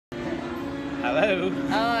Hello.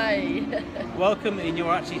 Hi. Welcome, and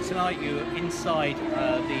you're actually tonight. You're inside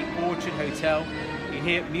the Orchard Hotel. You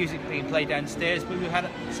hear music being played downstairs, but we've had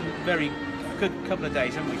some very good couple of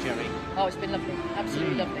days, haven't we, Jerry? Oh, it's been lovely,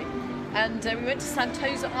 absolutely lovely. And we went to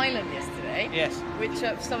Sentosa Island yesterday. Yes. Which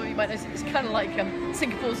some of you might know is kind of like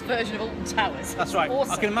Singapore's version of Alton Towers. That's right.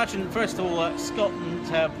 Awesome. I can imagine, first of all, Scott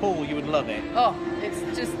and Paul, you would love it. Oh,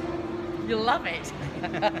 it's just, you'll love it.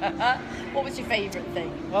 What was your favourite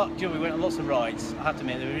thing? Well, Jill, we went on lots of rides. I have to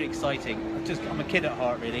admit, they were really exciting. I'm a kid at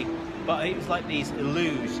heart, really. But it was like these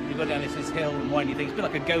illusions. You go down this hill and windy things. It's a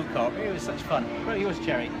bit like a go-kart. It was such fun. What about yours,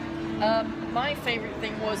 Jerry? My favourite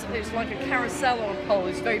thing was, it was like a carousel on a pole.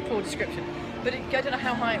 It's a very poor description. But I don't know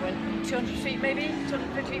how high it went. 200 feet maybe?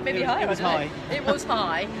 250 feet maybe higher? It was high. It was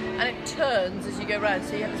high, and it turns as you go round.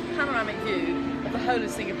 So you have this panoramic view of the whole of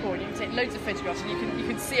Singapore, and you can take loads of photographs, and you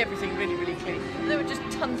can see everything really, really clearly. There were just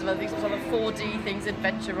tons of other things, sort of 4D things,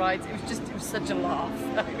 adventure rides. It was such a laugh.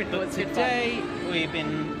 It really was good fun. Today we've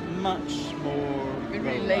been much more We've been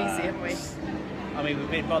really lazy, haven't we? I mean,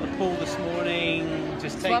 we've been by the pool this morning,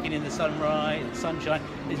 just taking in the sunrise, sunshine.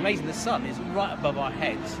 It's amazing, the sun is right above our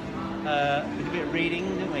heads. We did a bit of reading,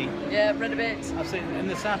 didn't we? Yeah, read a bit. Absolutely. And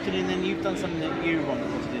this afternoon, then you've done something that you wanted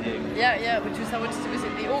to do. Yeah, which was I wanted to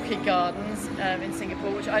visit the Orchid Gardens in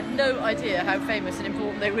Singapore, which I had no idea how famous and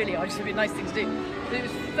important they really are. Just a really nice thing to do. But it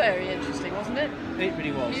was very interesting, wasn't it? It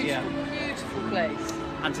really was, Beautiful place.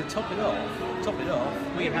 And to top it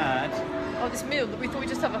off, we had... Oh, this meal that we thought we'd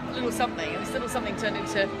just have a little something, and this little something turned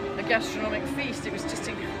into a gastronomic feast. It was just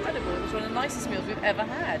incredible. It was one of the nicest meals we've ever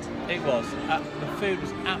had. It was. The food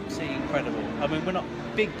was absolutely incredible. I mean, we're not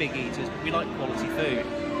big eaters, but we like quality food.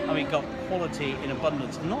 And we got quality in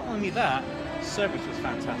abundance. And not only that, service was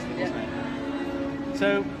fantastic, wasn't it?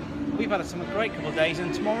 So, we've had some great couple of days,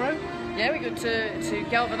 and tomorrow? Yeah, we got to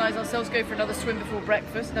galvanise ourselves, go for another swim before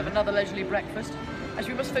breakfast, and have another leisurely breakfast.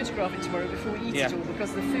 Actually, we must photograph it tomorrow before we eat it all,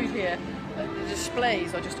 because the food here, the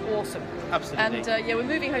displays are just awesome. Absolutely. And we're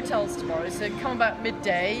moving hotels tomorrow, so come about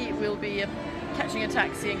midday, we'll be catching a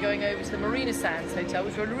taxi and going over to the Marina Sands Hotel,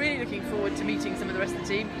 which we're really looking forward to meeting some of the rest of the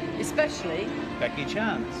team, especially Becky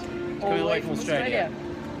Chance, all the way from Australia.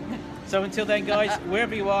 So until then, guys,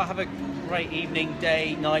 wherever you are, have a great evening,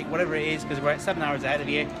 day, night, whatever it is, because we're at 7 hours ahead of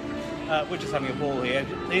you. We're just having a ball here.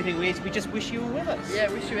 The only thing is, we just wish you were with us. Yeah,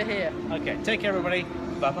 wish you were here. Okay, take care, everybody.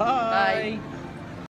 Bye-bye. Bye.